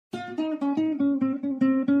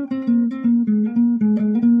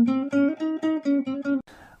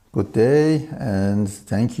Good day, and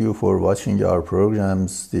thank you for watching our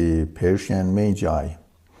programs, The Persian Magi.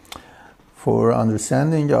 For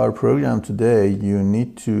understanding our program today, you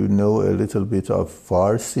need to know a little bit of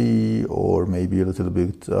Farsi or maybe a little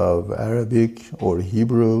bit of Arabic or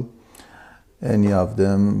Hebrew. Any of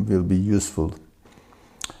them will be useful.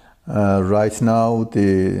 Right now,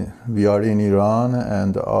 we are in Iran,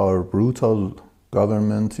 and our brutal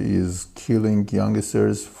government is killing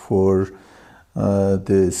youngsters for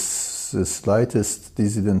the slightest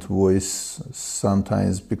dissident voice.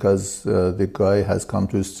 Sometimes because the guy has come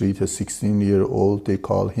to the street, a 16-year-old, they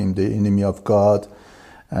call him the enemy of God,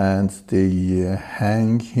 and they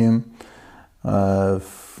hang him,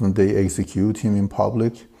 they execute him in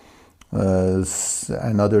public.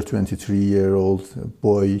 Another 23-year-old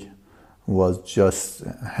boy was just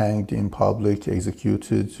hanged in public,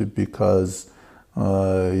 executed because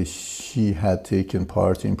he had taken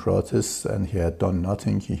part in protests and he had done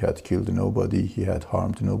nothing. He had killed nobody, he had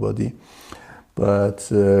harmed nobody.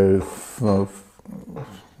 But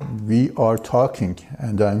we are talking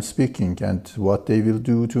and I'm speaking, and what they will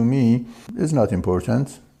do to me is not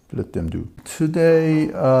important. Let them do.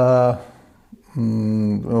 Today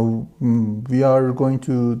we are going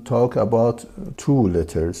to talk about two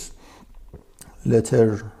letters.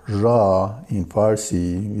 Letter Ra in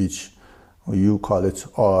Farsi, which you call it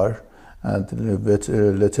R, and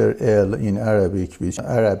letter L in Arabic, which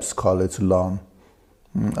Arabs call it Lam.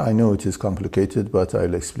 I know it is complicated, but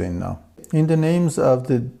I'll explain now. In the names of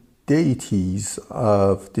the deities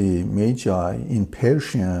of the Magi in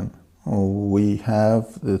Persian, we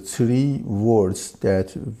have the three words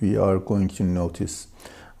that we are going to notice.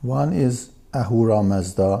 One is Ahura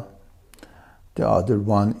Mazda, the other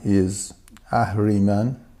one is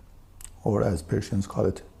Ahriman, or as Persians call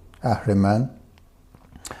it, Ahriman,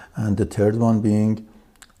 and the third one being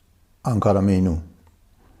Ankara Menu.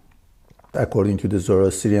 According to the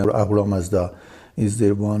Zoroastrian, Ahura Mazda is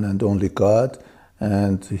the one and only God,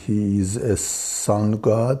 and he is a sun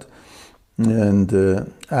god. And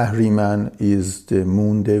Ahriman is the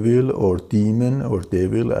moon devil or demon or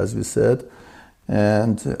devil, as we said.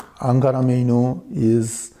 And Ankara Menu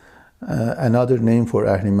is another name for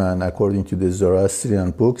Ahriman according to the Zoroastrian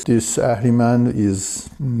books. This Ahriman is,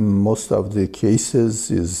 most of the cases,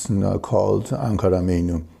 is called Ankara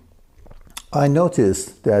Menu. I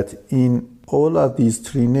noticed that in all of these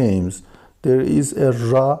three names, there is a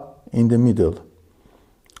Ra in the middle.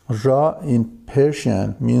 Ra in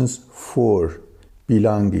Persian means for,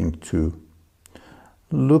 belonging to.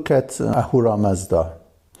 Look at Ahura Mazda.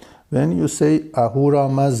 When you say Ahura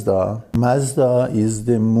Mazda, Mazda is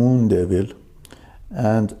the moon devil,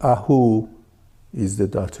 and Ahu is the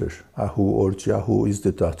daughter. Ahu or Jahu is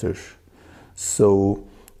the daughter. So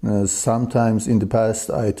sometimes in the past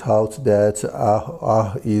I thought that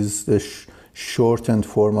Ah is the shortened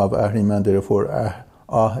form of Ahriman, therefore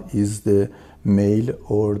Ah is the male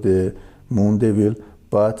or the moon devil,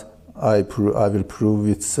 but I will prove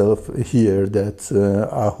itself here that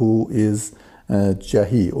Ahu is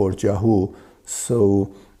Jahi or Jahu.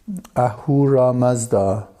 So Ahura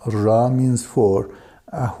Mazda, Ra means for.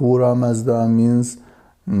 Ahura Mazda means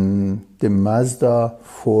the Mazda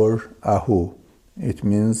for Ahu. It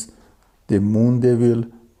means the moon devil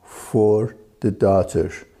for the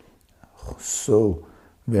daughter. So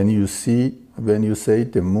when you say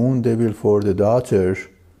the moon devil for the daughter,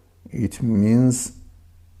 it means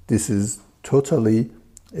this is totally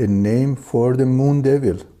a name for the moon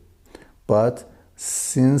devil. But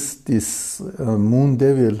since this moon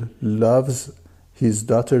devil loves his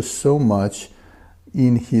daughter so much,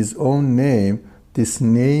 in his own name, this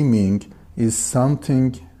naming is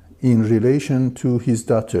something in relation to his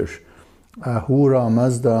daughter. Ahura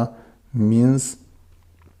Mazda means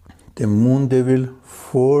the moon devil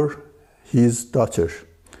for his daughter.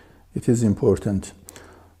 It is important.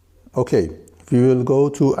 Okay, we will go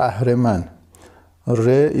to Ahriman.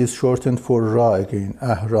 Re is shortened for Ra again,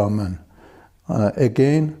 Ahraman.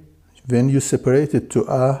 Again, when you separate it to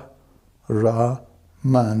Ra,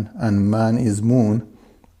 Man, and Man is moon,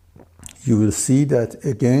 you will see that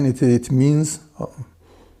again it means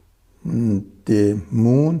the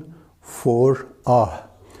moon for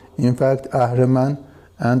In fact, Ahriman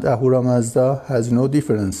and Ahura Mazda has no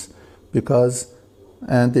difference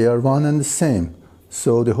and they are one and the same.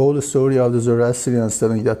 So the whole story of the Zoroastrians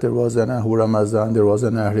telling that there was an Ahura Mazda and there was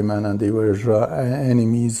an Ahriman and they were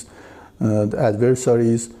enemies,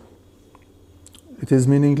 adversaries, it is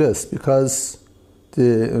meaningless, because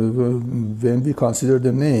when we consider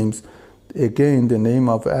the names, again the name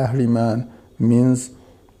of Ahriman means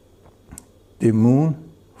The moon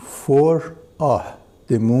for Ah,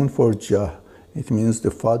 the moon for Jah. It means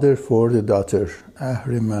the father for the daughter,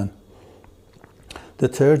 Ahriman. The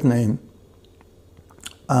third name,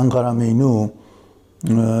 Anqaramaynu,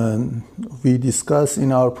 we discussed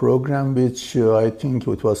in our program, which I think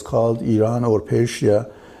it was called Iran or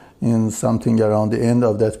Persia, in something around the end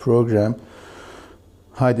of that program.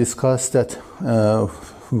 I discussed that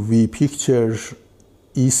we picture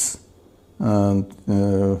Isis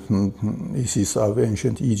of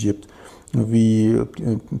ancient Egypt. We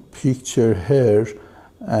picture her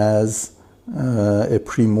as a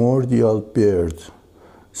primordial bird.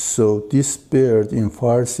 So this bird in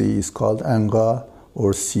Farsi is called Anga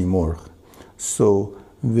or Simurgh. So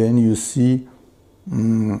when you see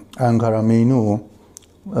Anqaramaynu,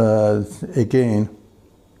 again,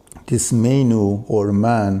 this Menu or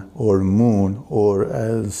man or moon, or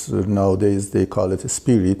as nowadays they call it a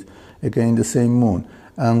spirit, again the same moon.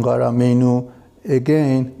 Anqaramaynu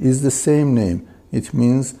again is the same name. It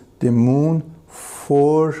means the moon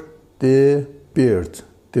for the bird,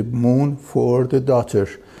 the moon for the daughter.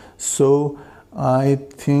 So I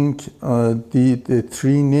think the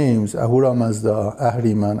three names, Ahura Mazda,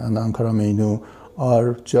 Ahriman, and Anqaramaynu,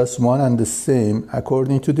 are just one and the same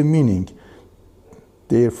according to the meaning.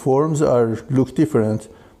 Their forms look different,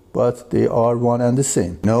 but they are one and the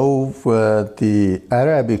same. Now, the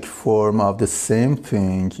Arabic form of the same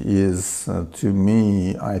thing is, to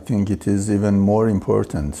me, I think it is even more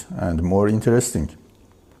important and more interesting.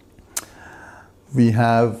 We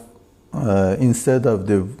have, instead of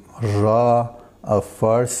the Ra of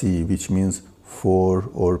Farsi, which means for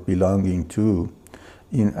or belonging to,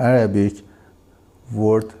 in Arabic,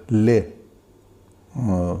 word Le,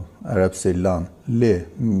 Arabs say Lam, Le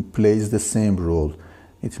plays the same role.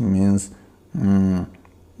 It means Le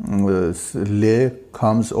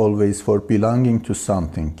comes always for belonging to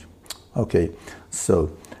something. Okay,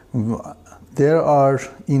 so there are,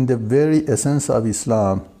 in the very essence of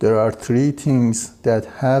Islam, there are three things that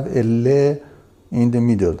have a Le in the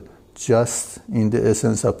middle. Just in the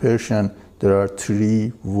essence of Persian, there are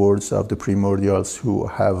three words of the primordials who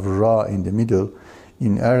have Ra in the middle.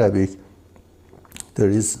 In Arabic, there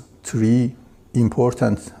is three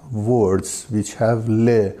important words which have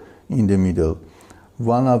Le in the middle.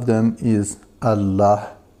 One of them is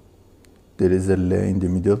Allah. There is a Le in the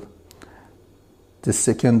middle. The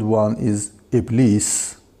second one is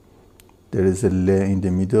Iblis. There is a Le in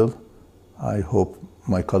the middle. I hope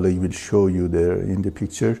my colleague will show you there in the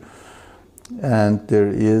picture. And there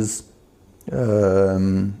is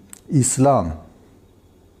Islam.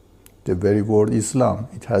 The very word Islam,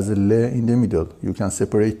 it has a Le in the middle. You can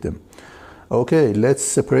separate them. Okay, let's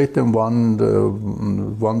separate them one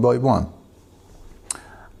by one.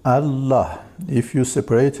 Allah, if you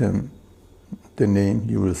separate him, the name,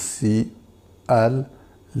 you will see Al-Le-Ah.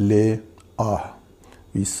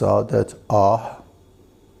 We saw that Ah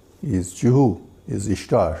is Juhu, is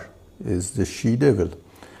Ishtar, is the she-devil.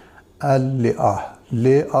 Al-Le-Ah.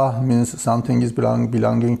 Le-Ah means something is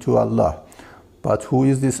belonging to Allah. But who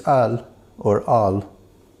is this Al or Al?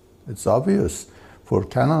 It's obvious. For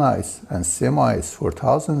Canaanites and Semites, for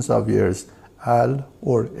thousands of years, Al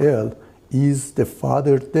or El is the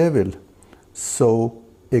father devil. So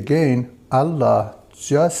again, Allah,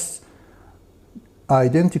 just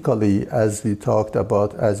identically as we talked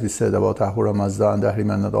about, as we said about Ahura Mazda and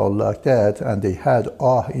Ahriman and all like that, and they had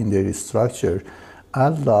Ah in their structure,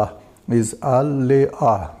 Allah is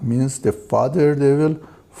Al-Le-Ah, means the father devil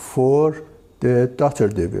for the daughter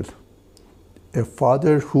devil, a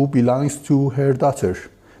father who belongs to her daughter.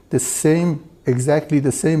 The same, exactly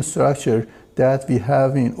the same structure that we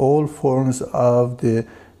have in all forms of the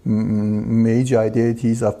Magi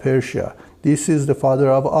deities of Persia. This is the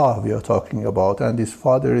father of Ah we are talking about, and this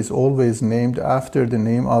father is always named after the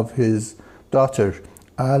name of his daughter,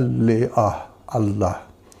 Al-Le-Ah, Allah.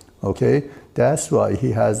 Okay, that's why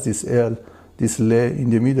he has this El, this Le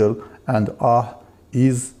in the middle, and Ah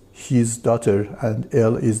is his daughter and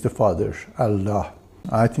El is the father, Allah.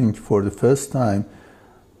 I think for the first time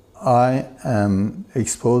I am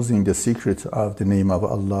exposing the secret of the name of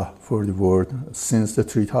Allah for the world. Since the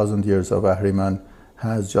 3,000 years of Ahriman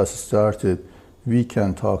has just started, we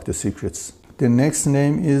can talk the secrets. The next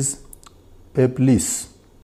name is Iblis.